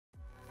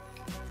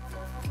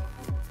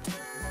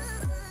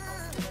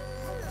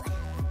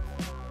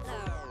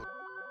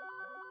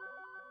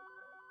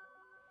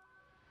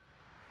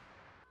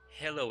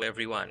Hello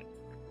everyone,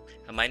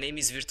 my name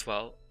is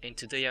Virtual and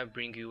today I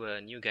bring you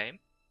a new game.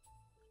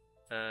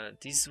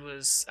 This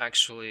was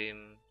actually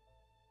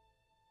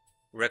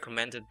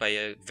recommended by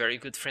a very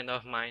good friend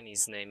of mine.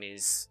 His name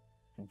is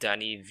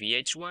Danny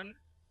VH1.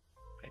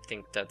 I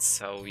think that's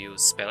how you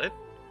spell it.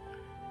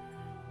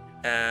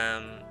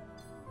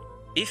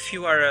 If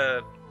you are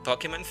a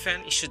Pokemon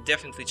fan, you should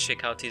definitely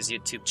check out his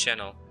YouTube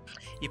channel.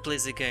 He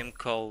plays a game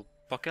called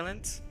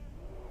Pokeland.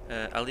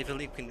 I'll leave a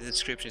link in the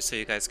description so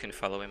you guys can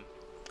follow him.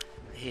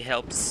 He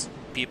helps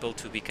people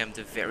to become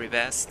the very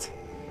best,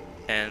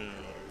 and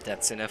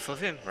that's enough of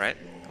him, right?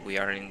 We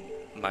are in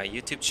my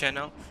YouTube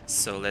channel,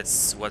 so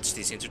let's watch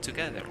this intro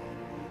together.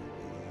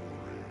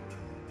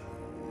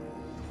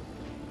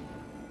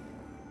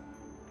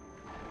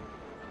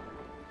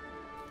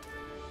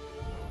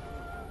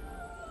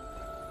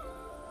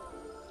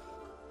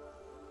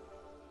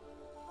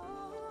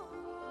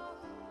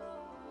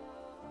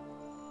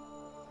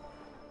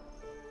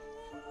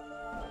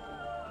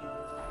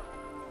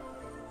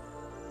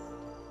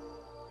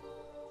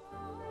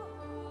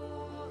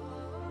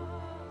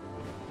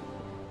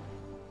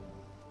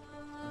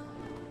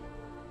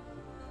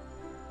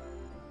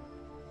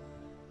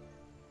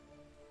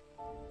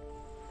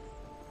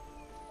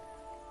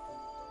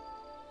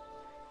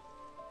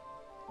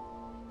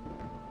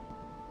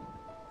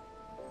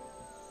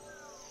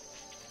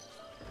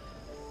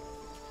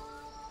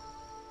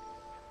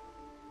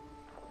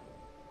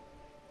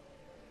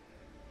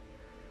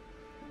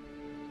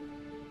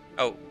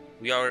 Oh,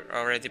 we are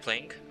already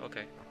playing?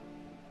 Okay.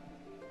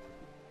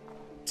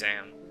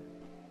 Damn.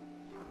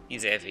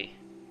 He's heavy.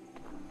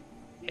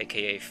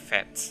 AKA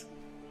fat.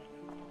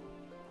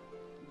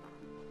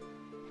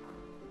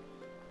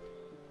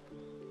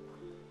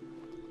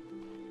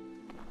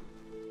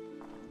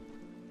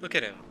 Look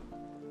at him.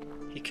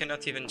 He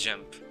cannot even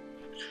jump.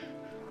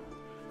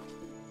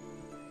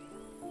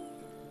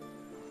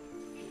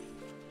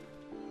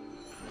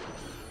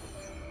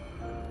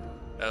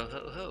 Oh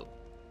ho ho.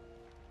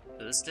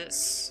 Who's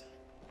this?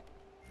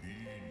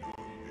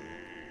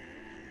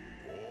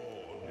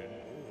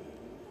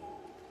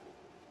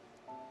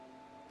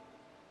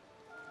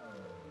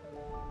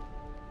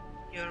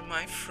 You're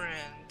my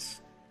friend.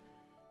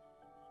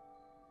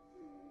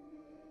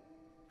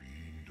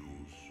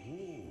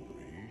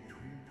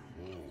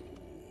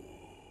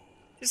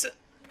 Is it?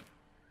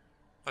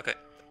 Okay.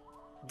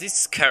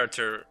 This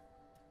character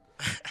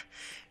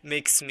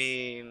makes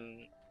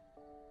me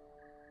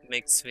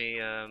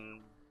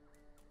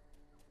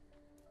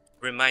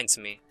reminds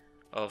me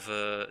of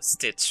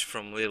Stitch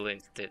from Lilo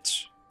and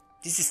Stitch.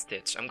 This is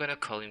Stitch. I'm gonna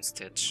call him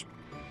Stitch.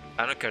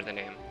 I don't care the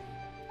name.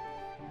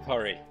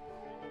 Hurry.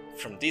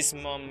 From this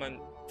moment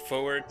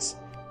forward,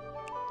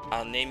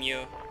 I'll name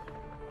you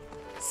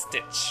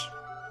Stitch.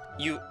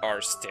 You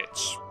are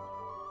Stitch.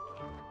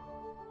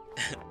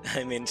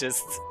 I mean,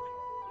 just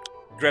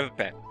grab a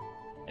pen,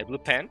 a blue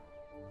pen,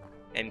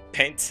 and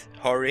paint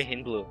Hori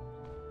in blue,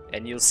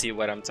 and you'll see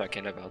what I'm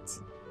talking about.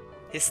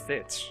 He's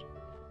Stitch.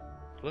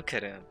 Look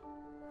at him.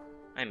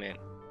 I mean,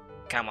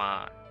 come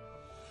on.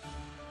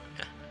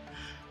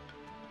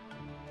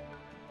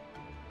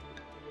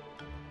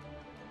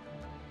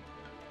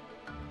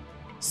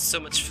 So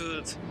much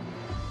food.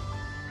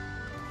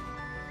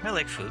 I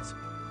like food,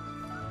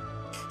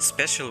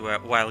 especially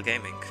while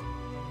gaming.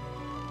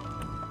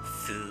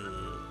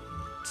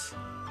 Food.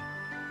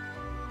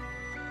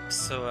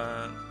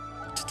 So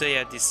today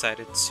I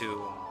decided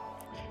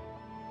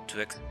to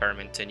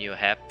experiment a new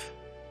app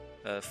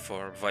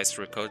for voice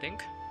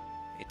recording.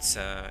 It's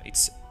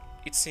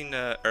in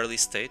early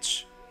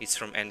stage. It's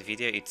from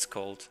Nvidia. It's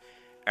called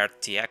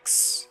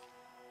RTX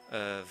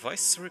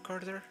voice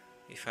recorder,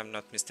 if I'm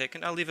not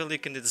mistaken. I'll leave a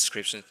link in the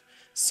description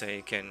so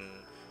you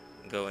can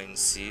go and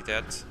see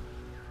that.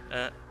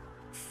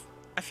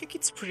 I think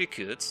it's pretty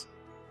good.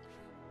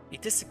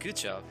 It does a good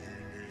job,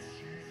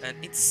 and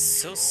it's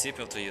so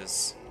simple to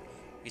use.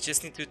 You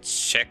just need to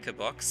check a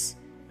box,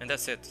 and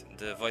that's it.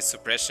 The voice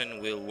suppression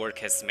will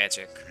work as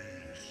magic.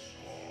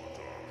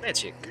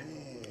 Magic?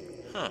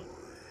 Huh.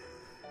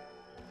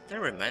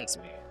 That reminds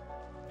me.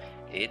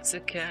 It's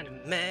a kind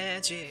of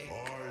magic.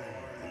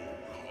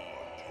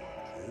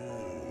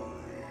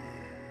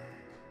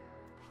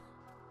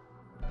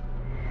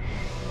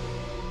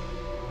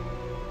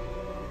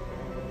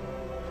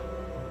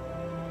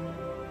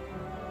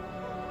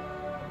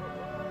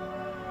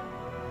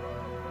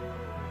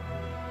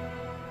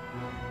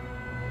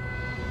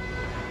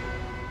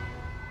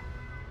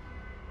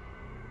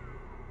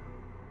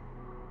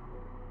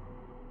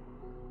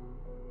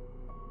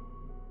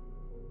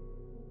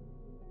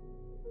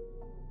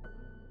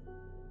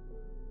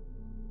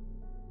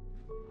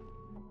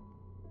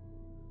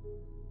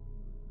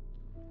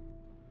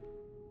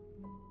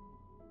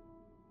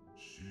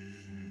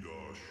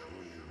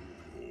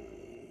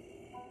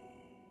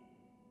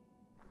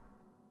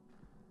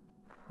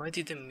 Why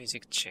did the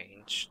music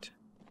change?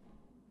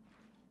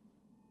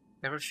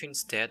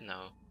 Everything's dead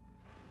now.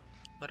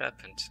 What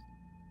happened?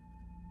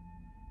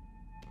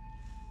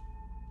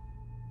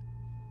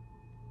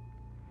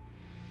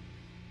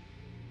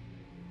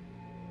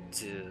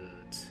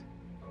 Dude,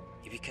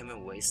 you became a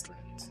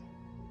wasteland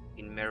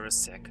in mere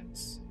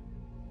seconds.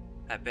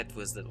 I bet it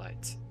was the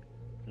light.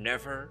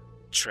 Never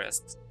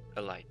trust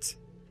a light,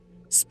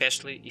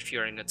 especially if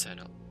you're in a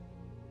tunnel.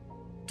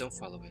 Don't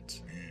follow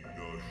it.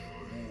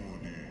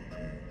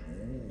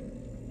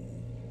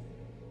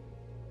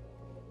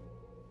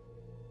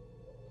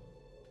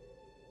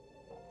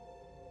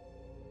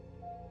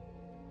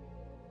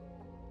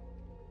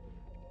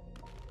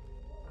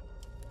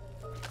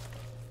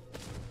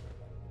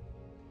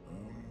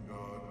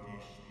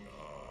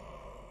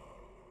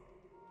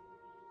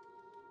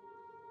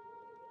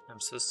 I'm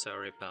so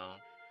sorry, pal.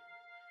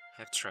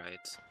 I've tried.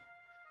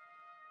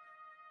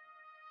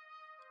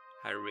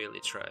 I really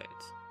tried.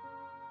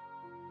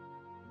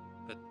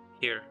 But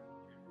here,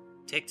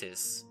 take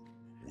this.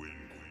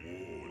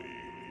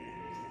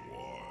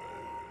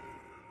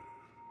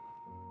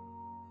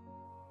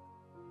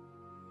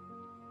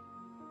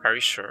 Are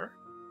you sure?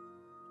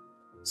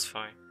 It's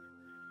fine.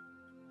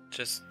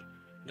 Just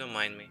don't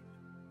mind me.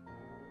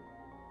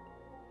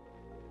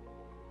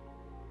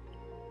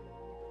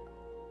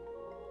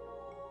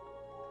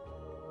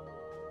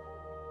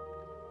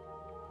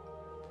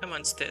 Come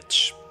on,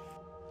 Stitch.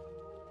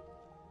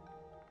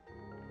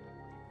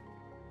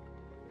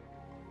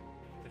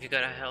 You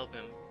gotta help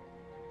him.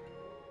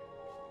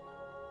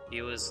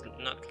 He was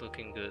not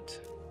looking good.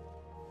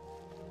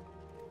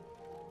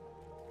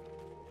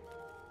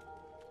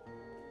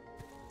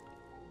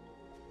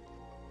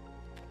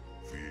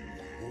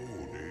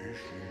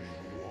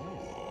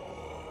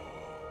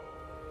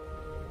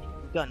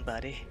 Gone,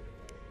 buddy.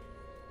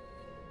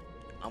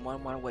 I'm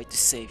on my way to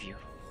save you.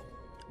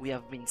 We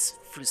have been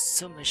through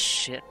so much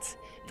shit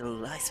in the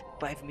last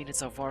 5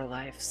 minutes of our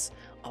lives,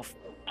 of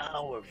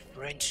our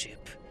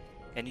friendship.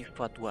 And you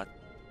thought what?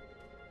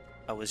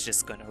 I was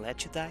just gonna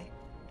let you die?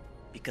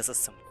 Because of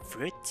some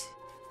fruit?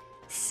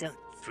 Some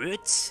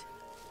fruit?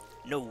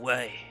 No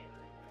way.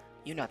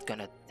 You're not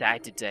gonna die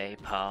today,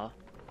 pal.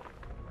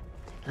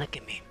 Look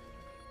at me.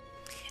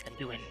 I'm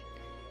doing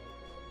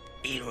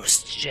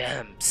hero's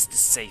jumps to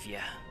save ya.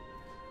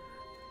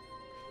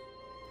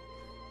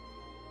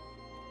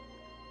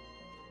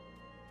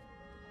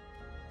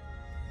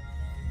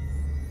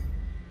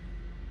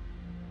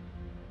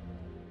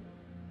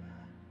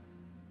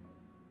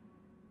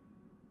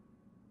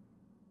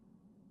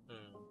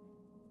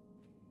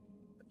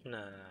 Nah.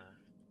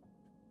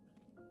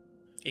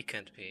 It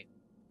can't be.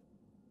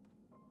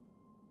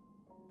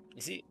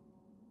 Is he...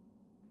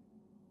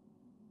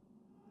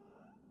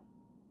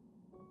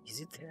 Is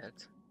he dead?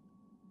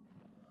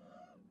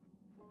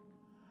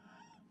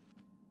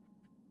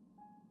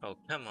 Oh,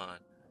 come on.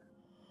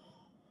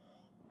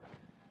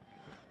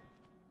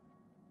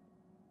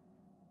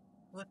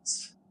 What?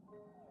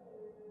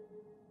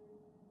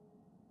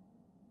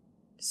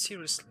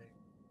 Seriously?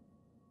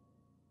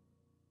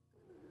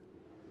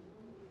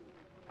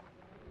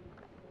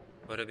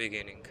 What a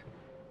beginning.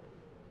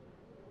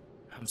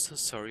 I'm so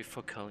sorry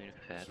for calling you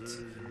fat.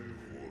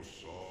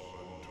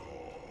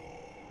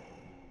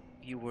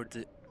 You were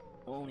the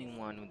only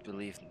one who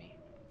believed me,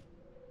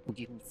 who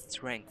gave me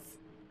strength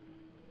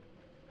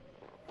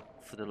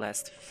for the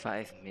last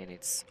 5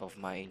 minutes of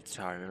my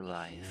entire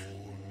life.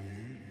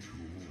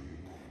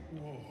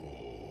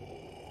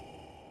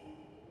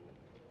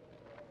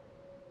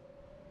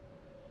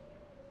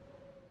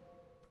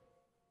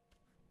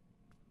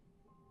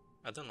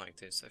 I don't like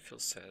this, I feel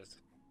sad.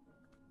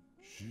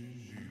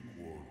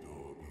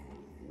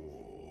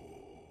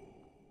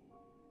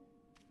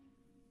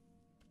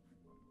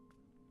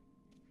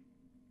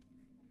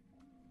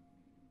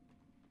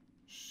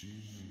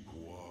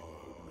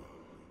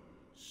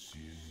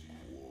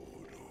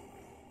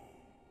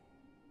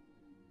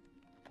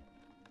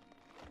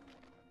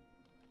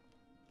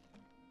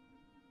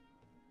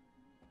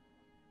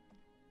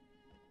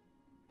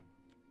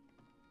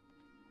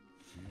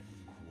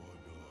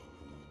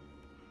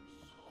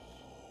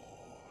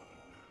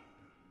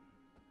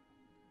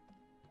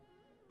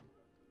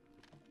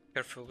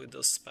 Careful with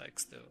those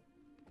spikes though.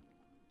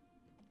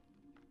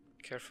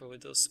 Careful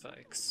with those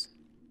spikes.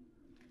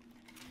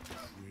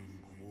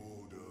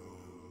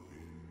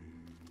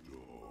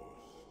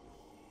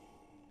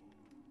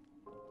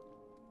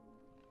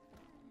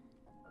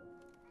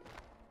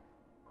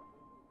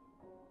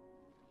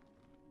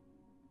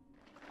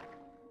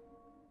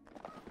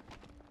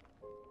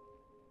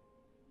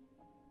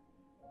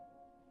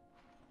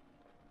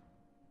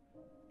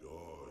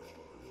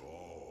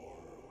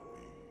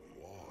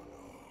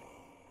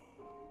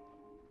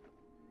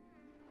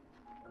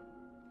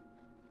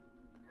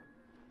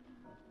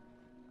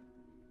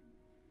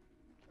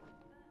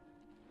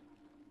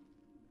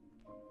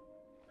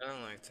 I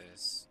don't like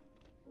this.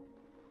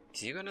 Is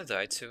he gonna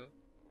die too?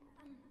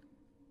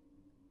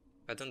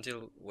 I don't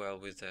deal well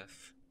with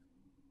death.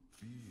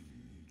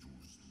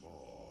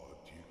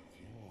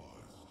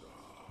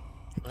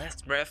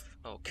 Last breath?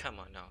 Oh, come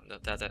on now.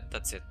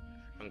 That's it.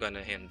 I'm gonna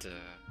end.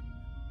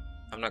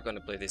 I'm not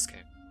gonna play this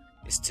game.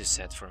 It's too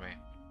sad for me.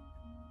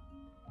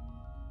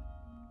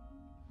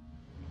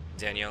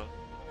 Daniel,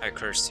 I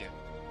curse you.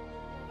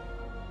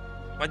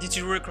 Why did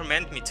you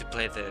recommend me to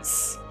play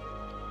this?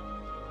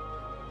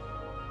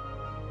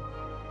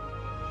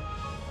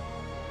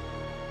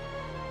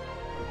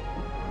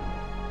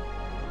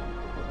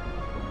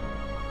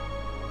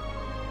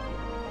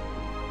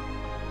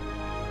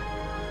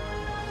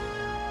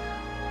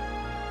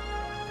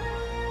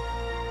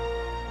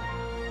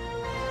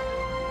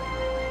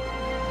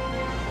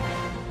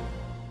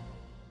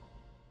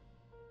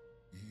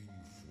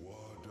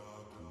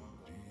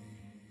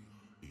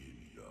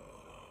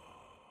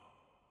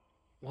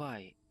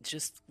 Why?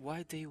 Just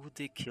why would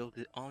they kill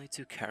the only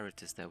two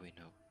characters that we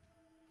know?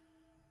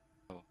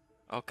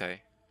 Oh,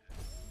 okay.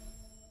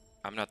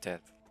 I'm not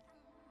dead.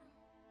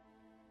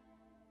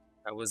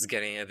 I was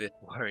getting a bit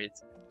worried.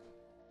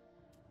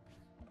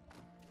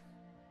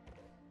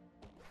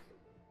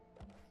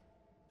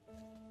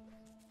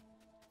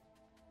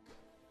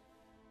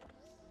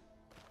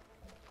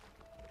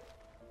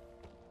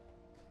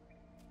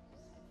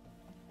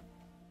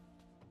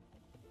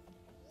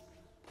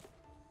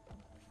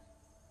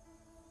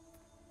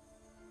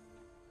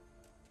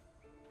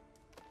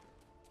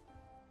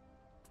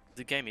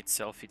 The game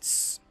itself,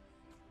 it's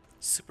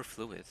super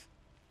fluid.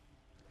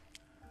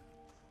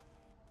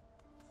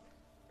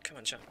 Come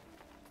on, jump.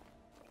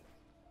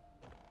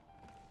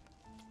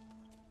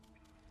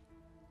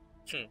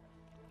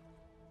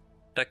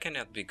 That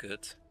cannot be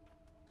good.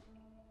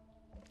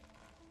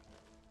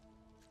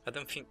 I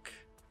don't think.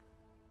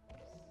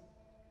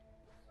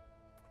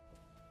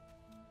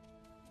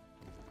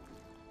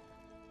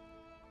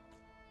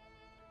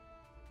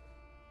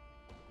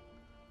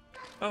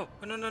 Oh,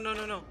 no, no, no,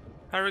 no, no.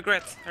 I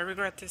regret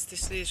this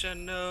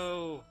decision,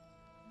 no.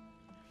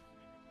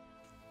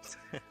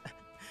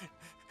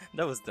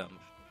 That was dumb.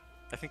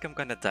 I think I'm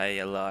gonna die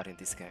a lot in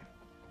this game.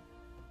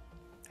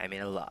 I mean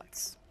a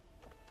lot.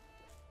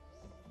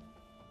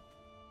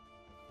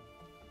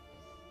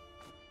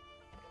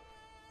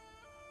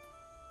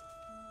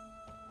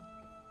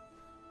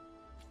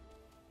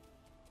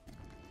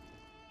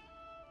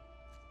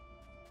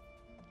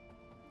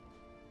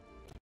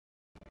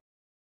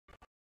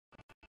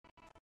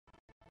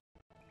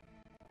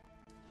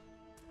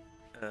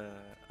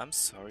 I'm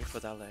sorry for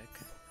that lag.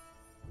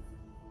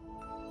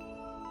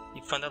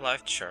 You found a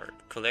life chart.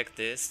 Collect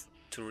this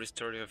to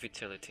restore your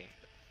vitality.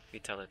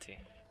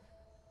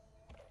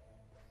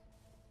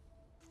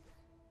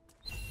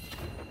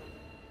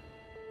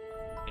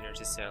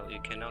 Energy cell.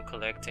 You can now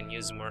collect and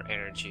use more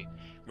energy.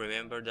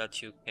 Remember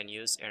that you can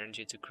use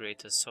energy to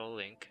create a soul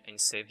link and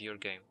save your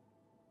game.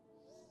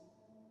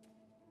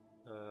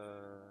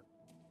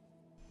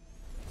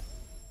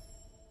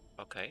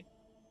 Okay.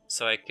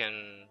 So I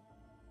can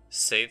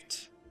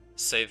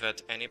save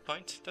at any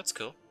point? That's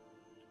cool.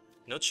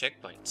 No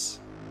checkpoints.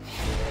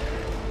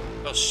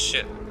 Oh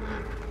shit.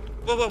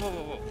 Whoa, whoa, whoa,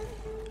 whoa, whoa.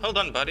 Hold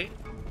on, buddy.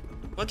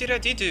 What did I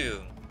do to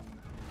you?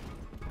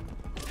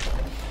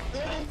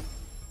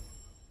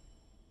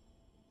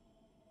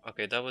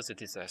 Okay, that was a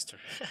disaster.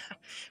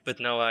 But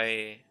now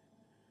I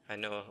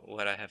know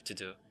what I have to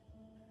do.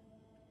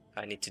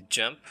 I need to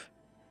jump.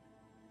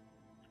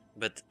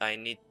 But I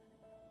need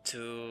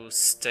to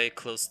stay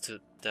close to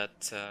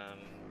that,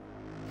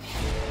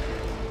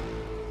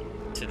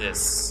 to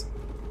this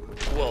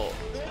wall.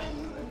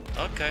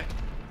 Okay.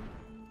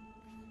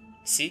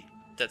 See?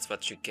 That's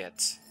what you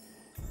get.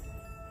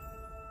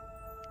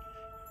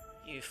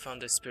 You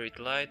found the spirit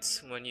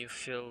light. When you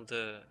fill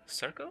the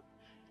circle,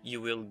 you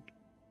will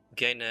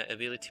gain an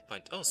ability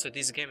point. Oh, so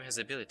this game has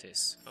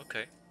abilities.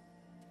 Okay.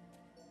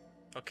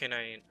 How can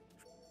I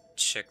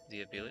check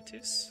the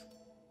abilities?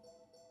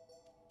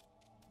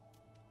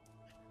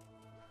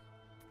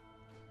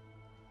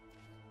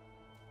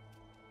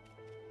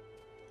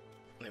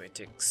 Let me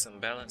take some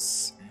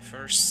balance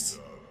first.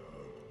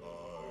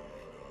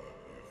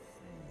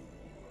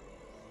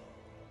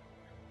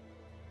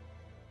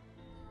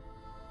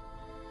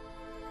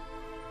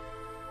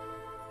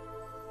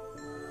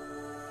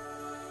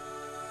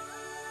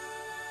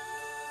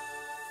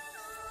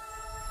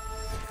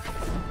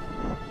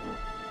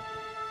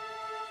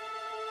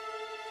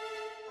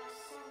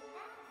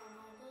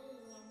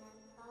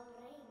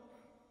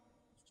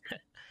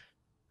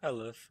 I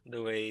love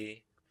the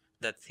way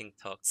that thing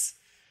talks.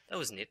 That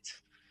was neat.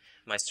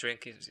 My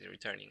strength is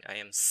returning. I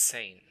am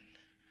sane.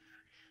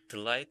 The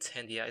light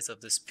and the eyes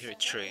of the spirit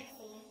tree.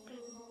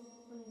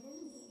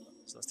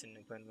 Lost in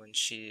when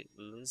she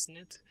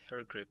loosened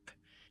her grip.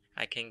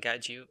 I can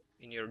guide you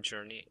in your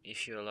journey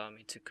if you allow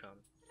me to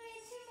come.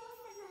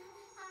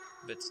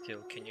 But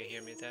still, can you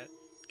hear me that?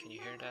 Can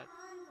you hear that?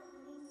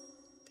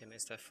 They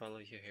must have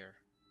followed you here.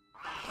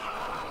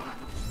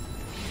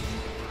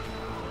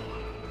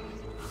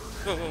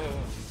 Whoa, whoa,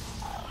 whoa.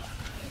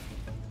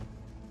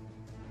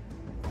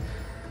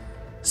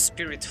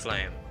 Spirit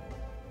Flame.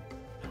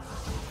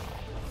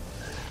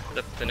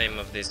 That's the name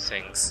of these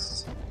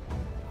things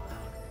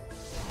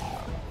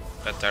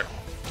that are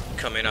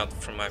coming out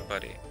from my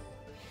body.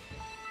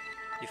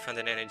 You found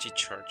an energy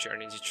charge. Your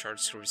energy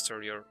charge to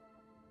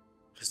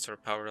restore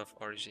power of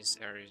origins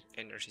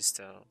energy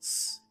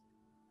cells.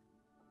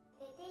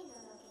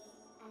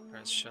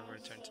 Friends shall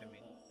return to me.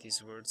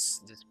 these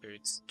words, the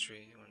spirit's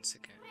tree, once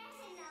again.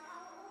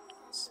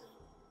 So,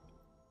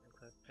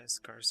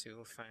 past cars, you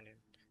will find it.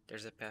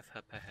 There's a path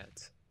up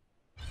ahead.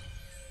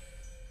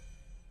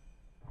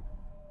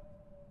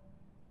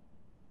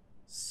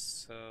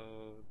 So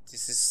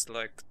this is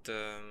like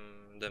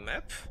the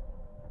map.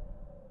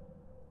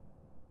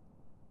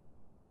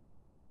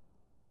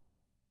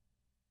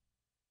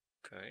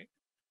 Okay.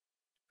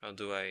 How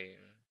do I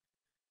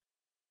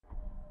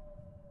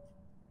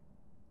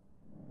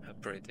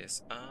operate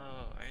this?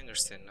 Oh, I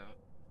understand now.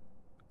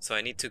 So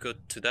I need to go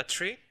to that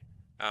tree.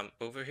 I'm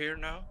over here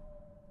now.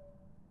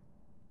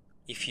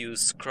 If you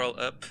scroll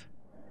up,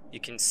 you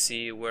can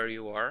see where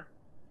you are.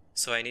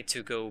 So I need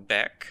to go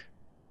back,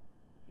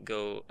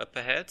 go up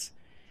ahead,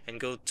 and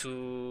go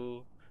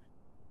to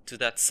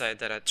that side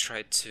that I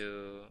tried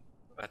to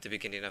at the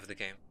beginning of the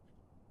game.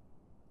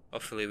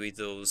 Hopefully with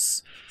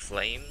those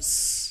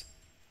flames,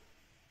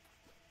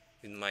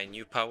 with my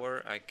new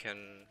power, I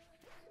can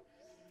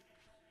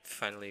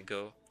finally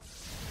go.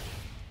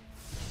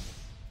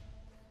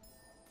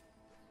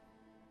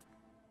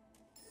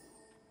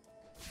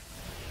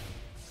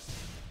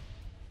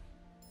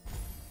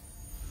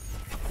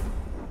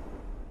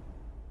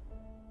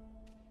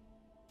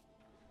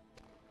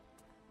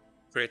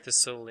 Create the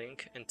soul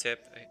link and tap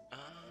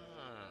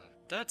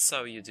that's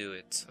how you do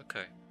it.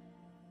 Okay.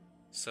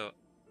 So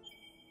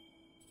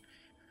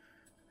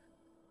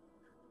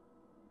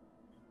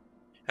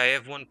I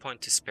have 1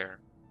 point to spare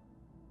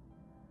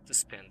to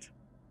spend.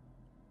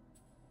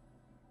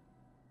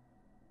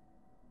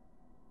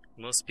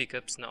 Most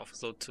pickups now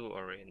flow to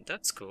Orion.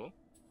 That's cool.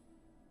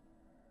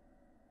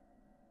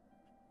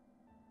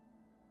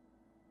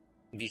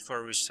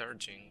 Before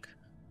recharging.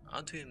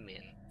 How do you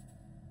mean?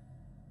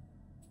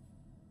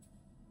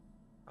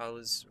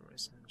 Always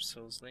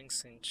souls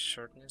links in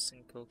shortness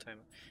and cool time.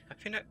 I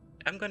think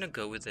I'm gonna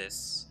go with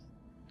this.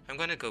 I'm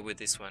gonna go with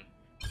this one.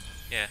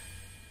 Yeah.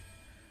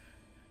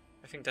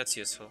 I think that's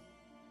useful.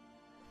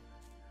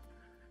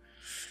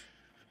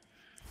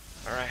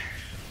 Alright.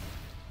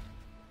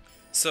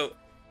 So,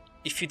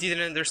 if you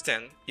didn't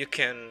understand, you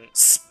can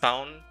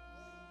spawn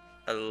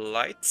a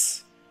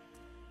light.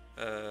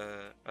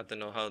 I don't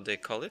know how they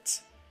call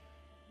it.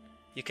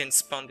 You can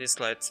spawn this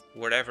light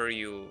wherever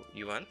you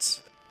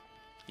want.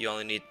 You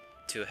only need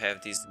to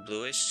have these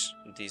blue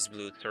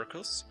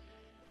circles.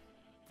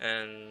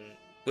 And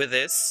with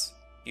this,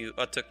 you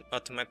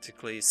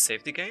automatically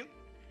save the game.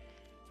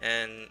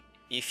 And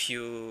if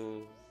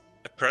you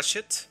approach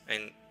it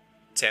and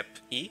tap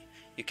E,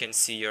 you can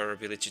see your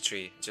ability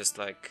tree, just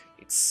like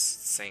it's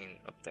saying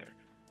up there.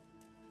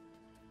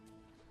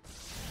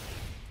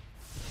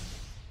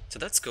 So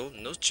that's cool,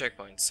 no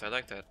checkpoints, I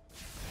like that.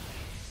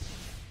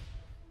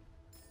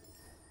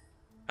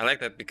 I like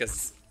that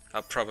because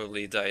I'll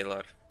probably die a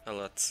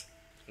lot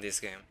in this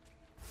game.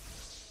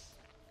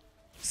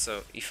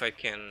 So if I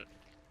can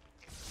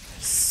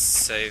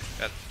save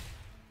at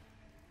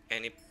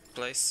any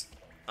place,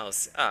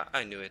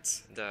 I knew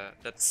it.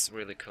 That's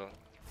really cool.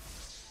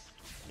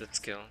 That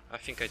skill. I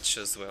think I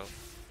chose well.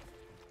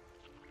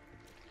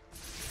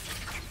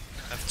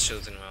 I've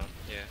chosen well,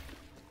 yeah.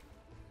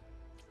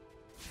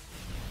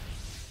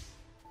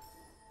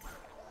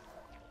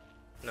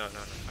 No,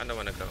 I don't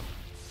wanna go.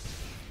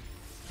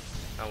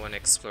 I wanna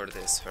explore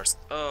this first.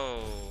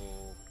 Oh,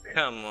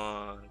 come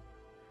on.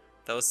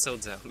 That was so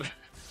dumb.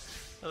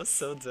 That was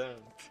so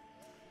dumb.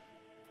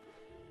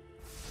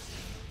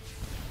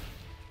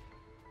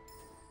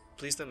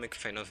 Please don't make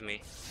fun of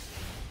me.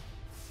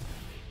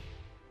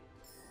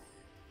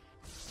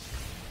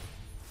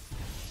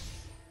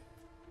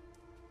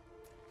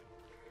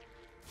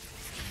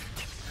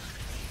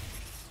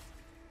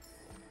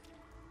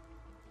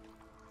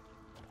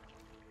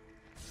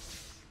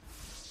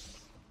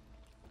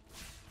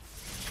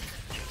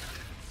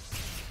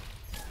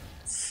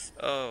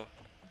 Oh.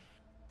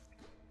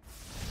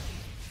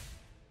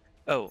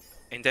 Oh,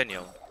 and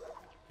Daniel,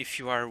 if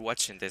you are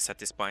watching this at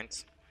this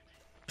point,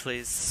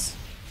 please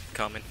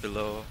comment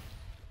below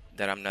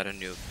that I'm not a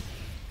noob.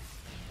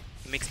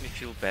 It makes me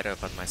feel better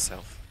about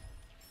myself.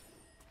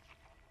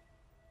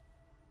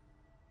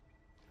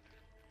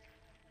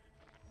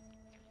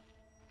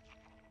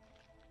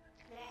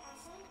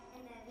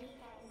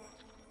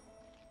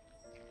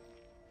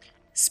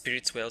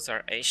 Spirit wells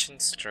are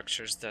ancient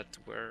structures that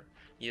were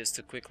used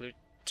to quickly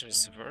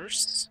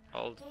traverse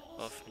all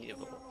of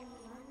Nivell.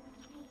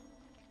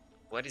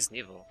 What is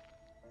Nivell?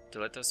 The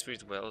light of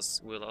spirit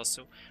wells will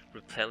also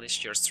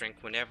replenish your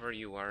strength whenever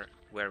you are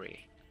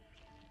weary.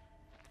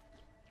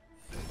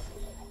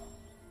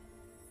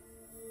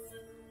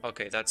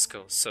 Okay, that's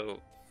cool.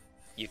 So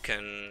you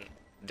can...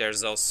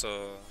 there's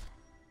also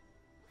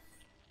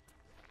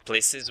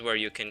places where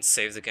you can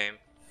save the game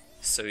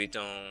so you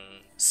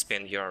don't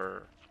spend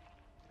your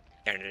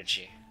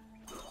energy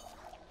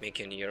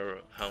making your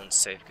own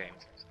save game.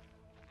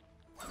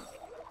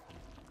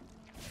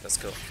 Let's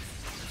go.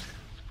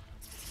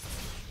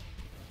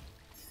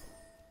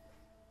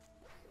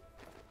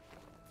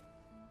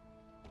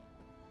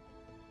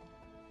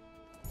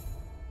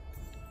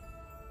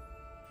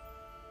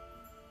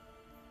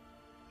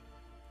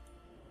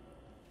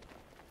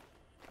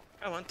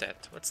 I want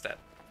that. What's that?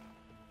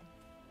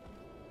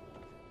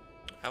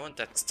 I want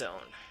that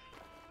stone.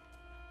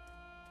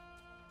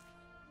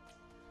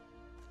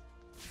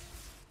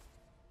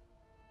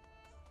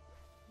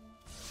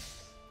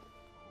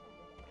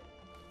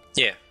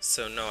 Yeah,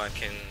 so now I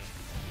can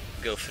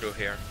go through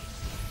here.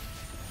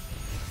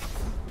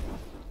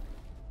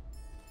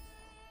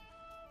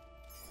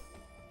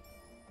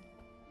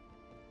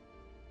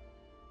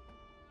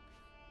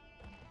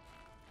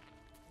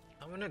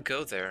 I wanna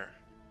go there.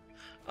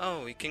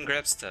 Oh, you can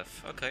grab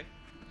stuff. Okay.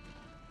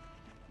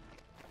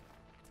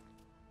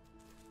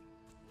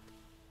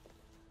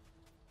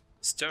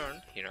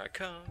 Stone, here I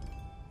come.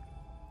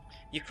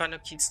 You found a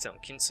keystone.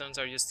 Keystones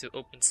are used to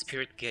open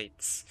spirit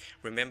gates.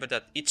 Remember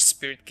that each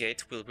spirit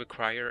gate will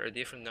require a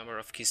different number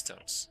of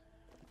keystones.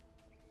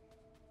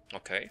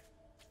 Okay.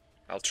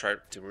 I'll try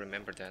to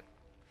remember that.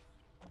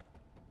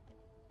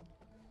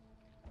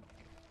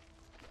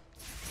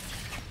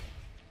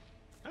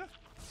 Ah.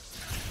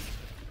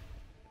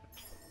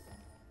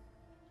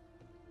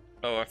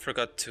 Oh, I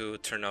forgot to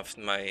turn off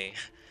my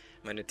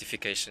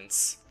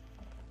notifications.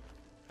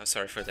 I'm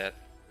sorry for that.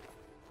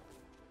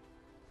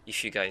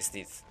 If you guys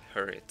did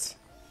hear it.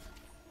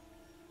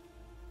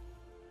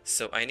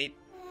 So I need...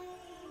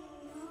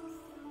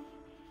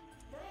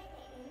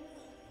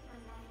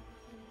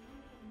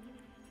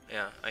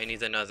 Yeah, I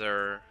need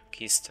another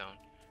keystone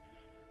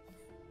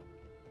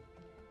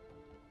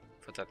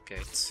for that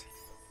gate.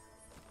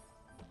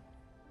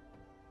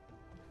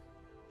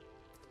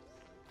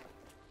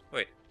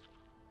 Wait.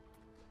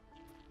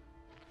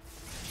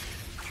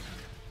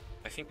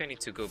 I think I need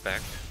to go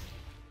back.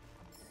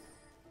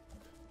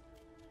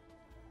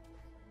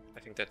 I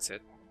think that's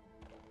it.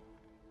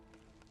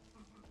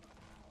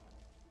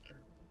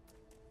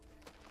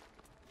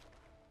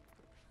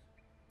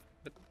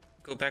 But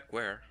go back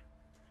where?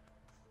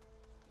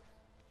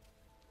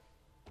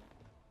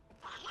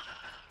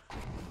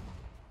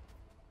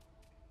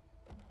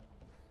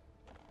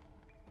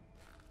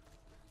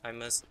 I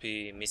must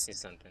be missing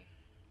something.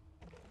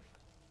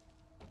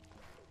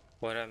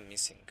 What I'm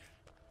missing?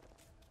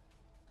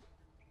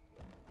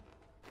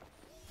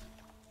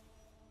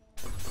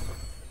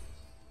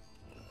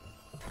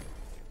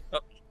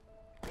 Oh.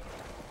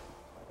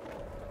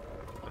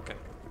 Okay.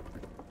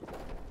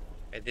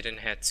 I didn't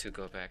have to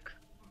go back.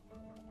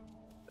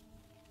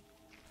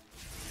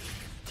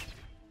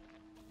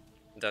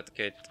 That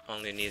gate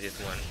only needed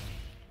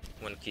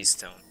one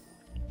keystone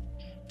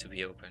to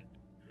be open.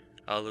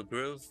 Hollow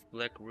Grove,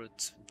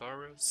 Blackroot,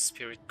 Burrows,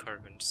 Spirit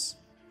Caverns.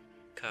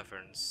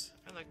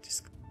 I like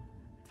this.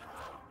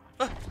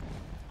 Ah!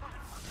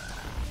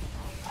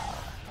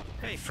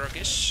 Hey,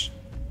 Froggish.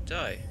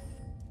 Die.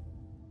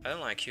 I don't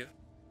like you.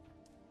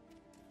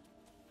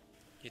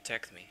 You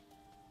attacked me.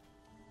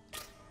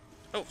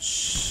 Oh,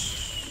 shoot.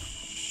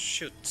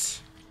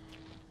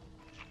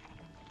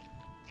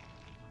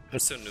 I'm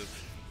so noob.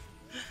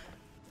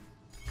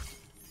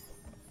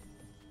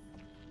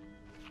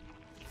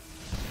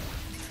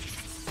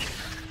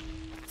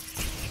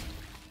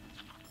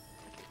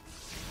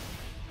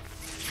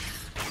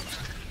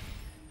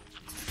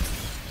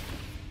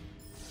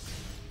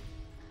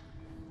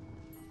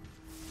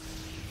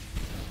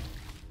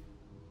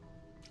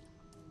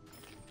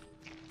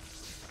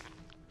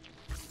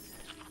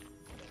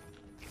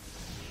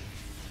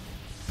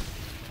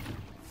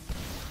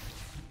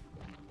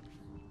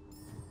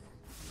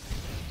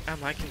 I'm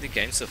liking the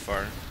game so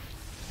far.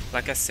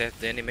 Like I said,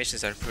 the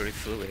animations are pretty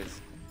fluid.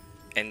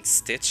 And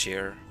Stitch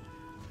here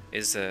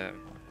is a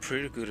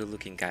pretty good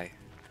looking guy.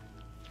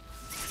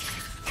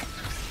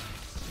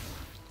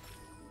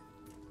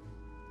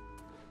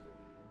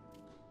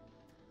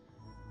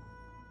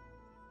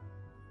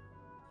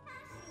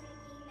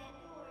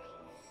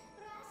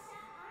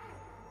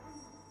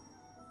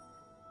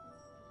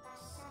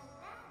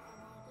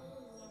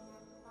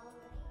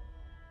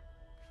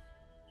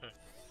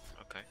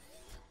 Okay.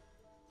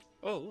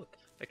 Oh, look,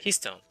 a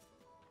keystone.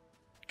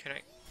 Can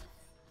I...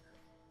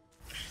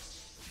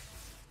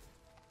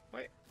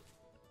 Why?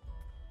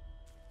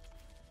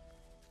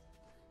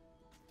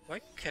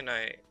 Why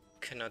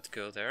cannot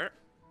go there?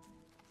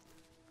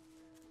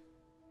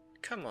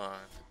 Come on.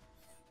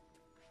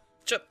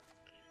 Jump!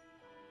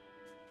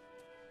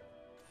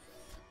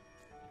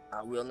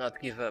 I will not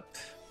give up.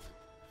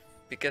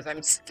 Because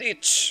I'm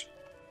Stitch!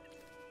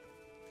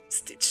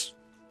 Stitch.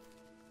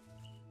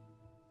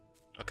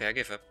 Okay, I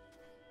give up.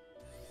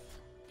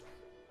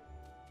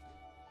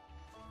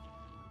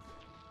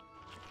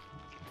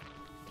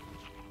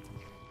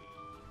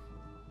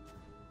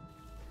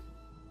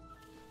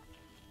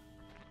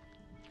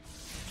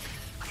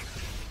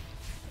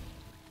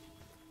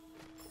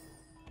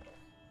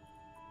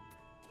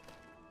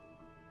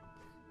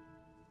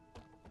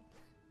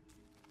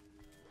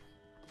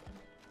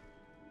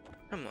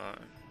 Come on.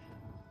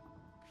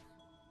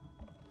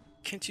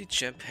 Can't you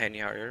jump any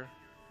higher?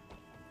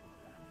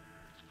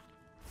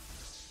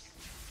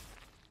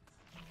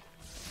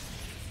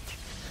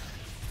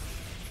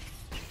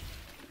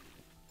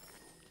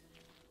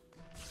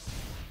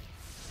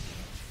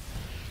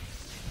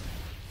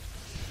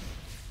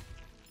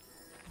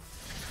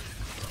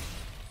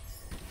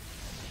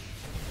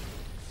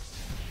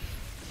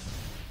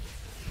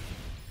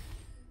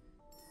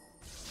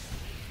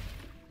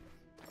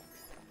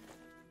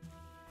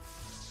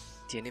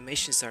 The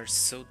animations are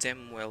so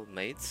damn well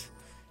made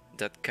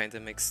that kinda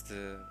makes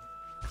the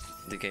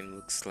game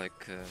looks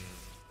like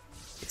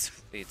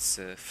it's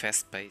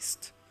fast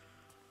paced.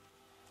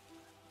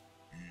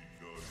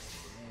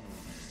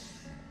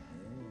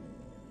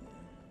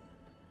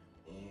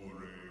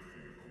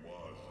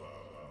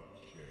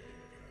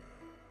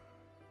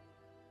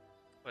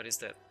 What is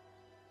that?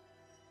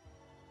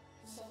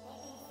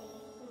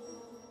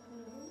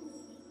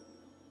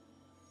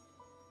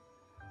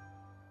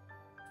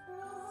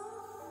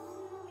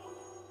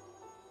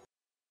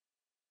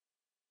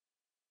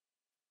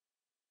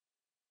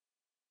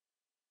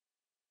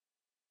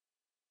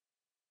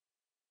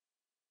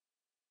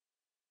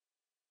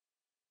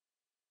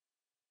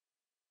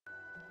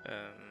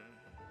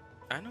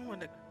 I don't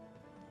wanna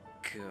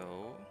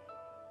go.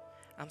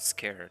 I'm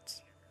scared.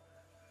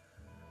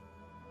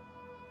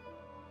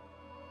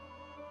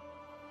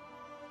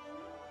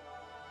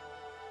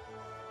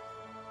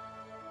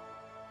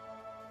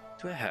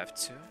 Do I have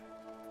to?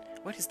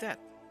 What is that?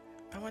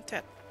 I want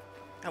that.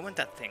 I want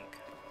that thing.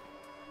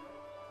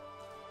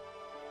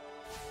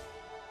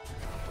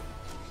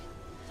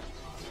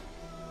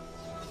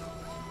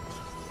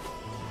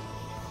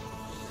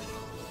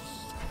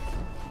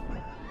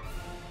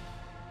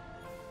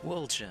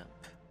 Wall jump.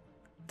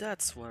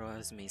 That's what I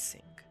was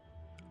missing.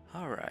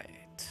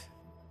 Alright.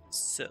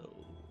 So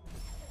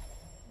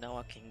now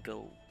I can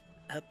go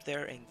up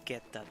there and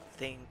get that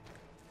thing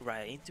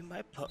right into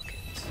my pocket.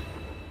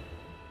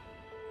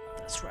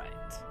 That's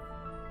right.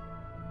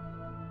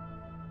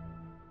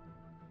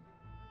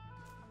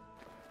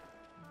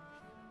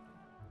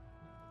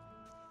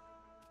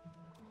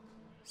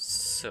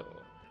 So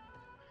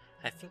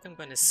I think I'm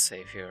gonna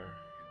save here.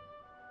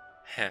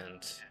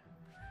 And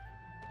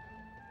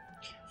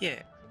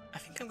yeah, I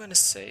think I'm gonna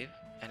save,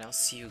 and I'll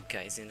see you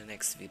guys in the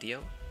next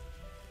video.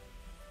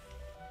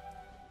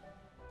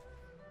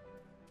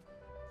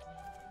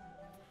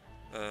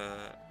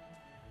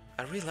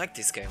 I really like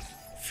this game.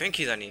 Thank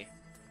you, Danny.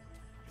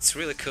 It's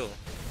really cool.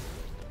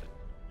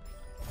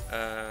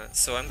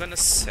 So I'm gonna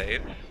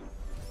save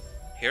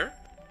here.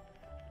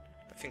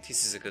 I think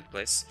this is a good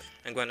place.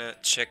 I'm gonna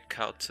check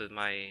out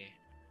my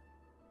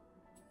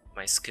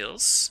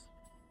skills.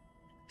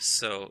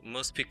 So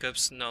most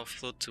pickups now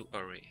float to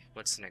Ori.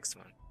 What's the next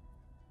one?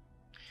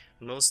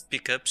 Most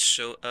pickups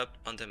show up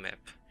on the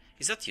map.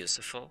 Is that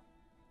useful?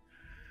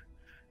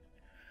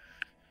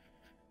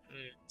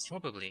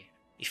 Probably.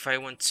 If I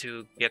want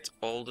to get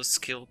all the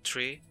skill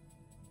tree,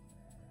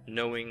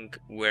 knowing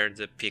where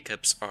the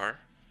pickups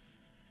are.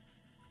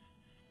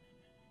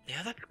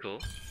 Yeah, that's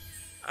cool.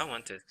 I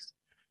want it.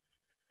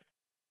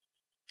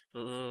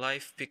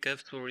 Life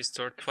pickups will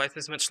restore twice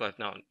as much life.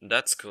 Now,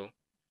 that's cool.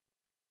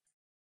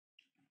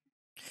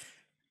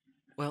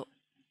 Well,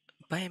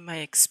 by my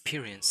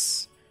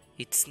experience,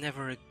 it's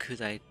never a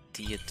good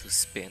idea to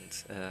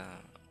spend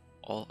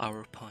all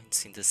our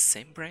points in the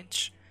same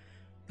branch.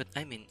 But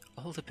I mean,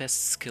 all the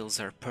best skills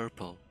are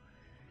purple.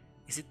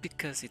 Is it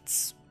because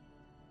it's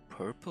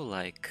purple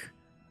like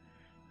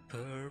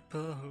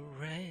purple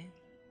rain,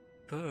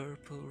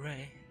 purple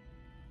rain?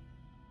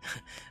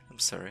 I'm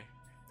sorry.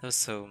 That was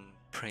some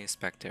Prince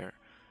back there.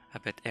 I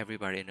bet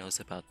everybody knows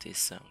about this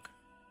song.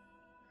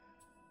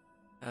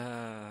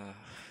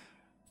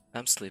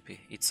 I'm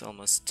sleepy. It's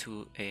almost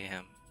 2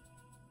 a.m.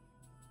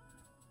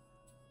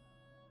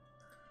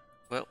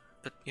 Well,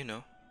 but you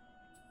know,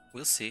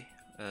 we'll see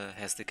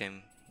as the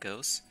game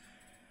goes.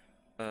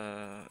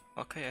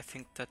 Okay, I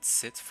think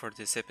that's it for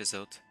this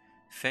episode.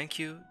 Thank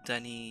you,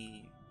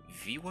 Danny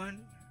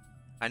V1.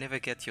 I never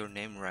get your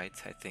name right,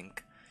 I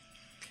think.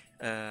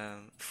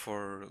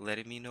 For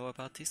letting me know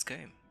about this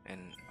game.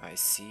 And I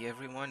see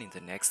everyone in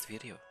the next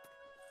video.